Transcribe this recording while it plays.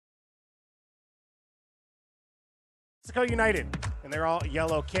Mexico United, and they're all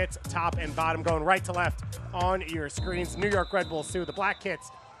yellow kits, top and bottom, going right to left on your screens. New York Red Bulls too, the black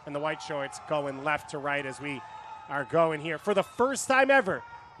kits and the white shorts going left to right as we are going here for the first time ever.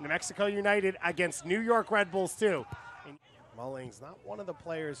 New Mexico United against New York Red Bulls too. And Mulling's not one of the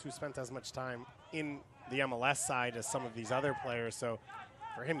players who spent as much time in the MLS side as some of these other players, so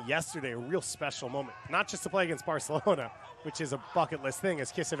for him yesterday, a real special moment. Not just to play against Barcelona, which is a bucket list thing,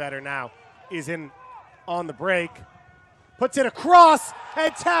 as Kissevetter now is in on the break. Puts it across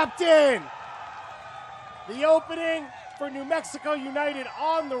and tapped in. The opening for New Mexico United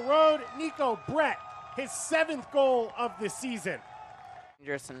on the road. Nico Brett, his 7th goal of the season.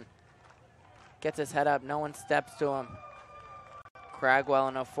 Anderson gets his head up. No one steps to him. Cragwell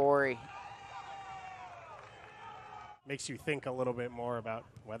and Ofori. Makes you think a little bit more about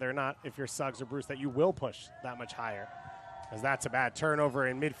whether or not, if you're Suggs or Bruce, that you will push that much higher. As that's a bad turnover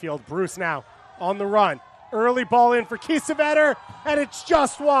in midfield. Bruce now on the run. Early ball in for Kissevetter, and it's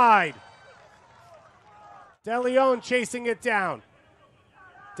just wide. De Leon chasing it down.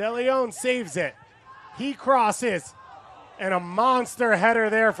 De Leon saves it. He crosses, and a monster header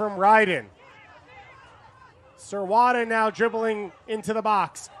there from Ryden. Serwada now dribbling into the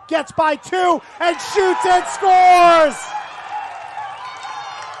box. Gets by 2 and shoots and scores!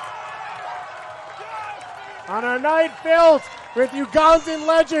 On a night filled with Ugandan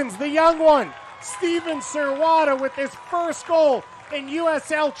legends, the young one, Steven Serwada, with his first goal in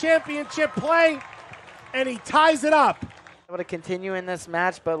USL Championship play, and he ties it up. Able to continue in this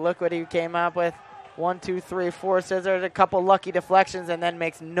match, but look what he came up with. 1, 2, 3, 4 scissors, a couple lucky deflections, and then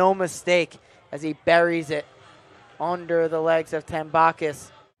makes no mistake as he buries it under the legs of Tambakis.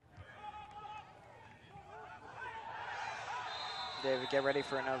 David, get ready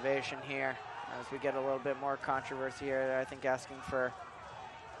for an ovation here as we get a little bit more controversy here. I think asking for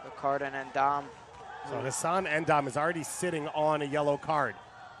the card on Endam. So Hassan Endam is already sitting on a yellow card.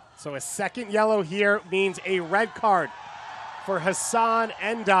 So a second yellow here means a red card for Hassan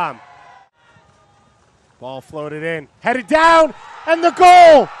Endam. Ball floated in, headed down, and the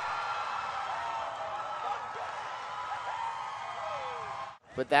goal!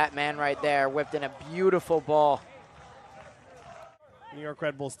 But that man right there whipped in a beautiful ball. New York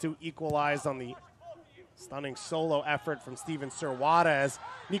Red Bulls 2 equalized on the stunning solo effort from Steven Serwada as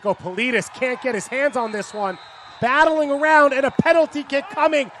Nico Politis can't get his hands on this one. Battling around, and a penalty kick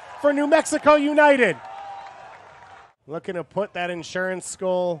coming for New Mexico United. Looking to put that insurance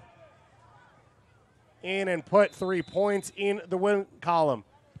goal in and put 3 points in the win column.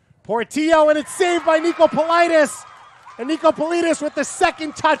 Portillo, and it's saved by Nico Politis. And Nico Politis with the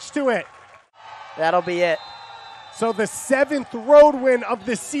second touch to it. That'll be it. So the 7th road win of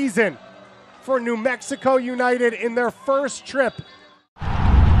the season for New Mexico United in their first trip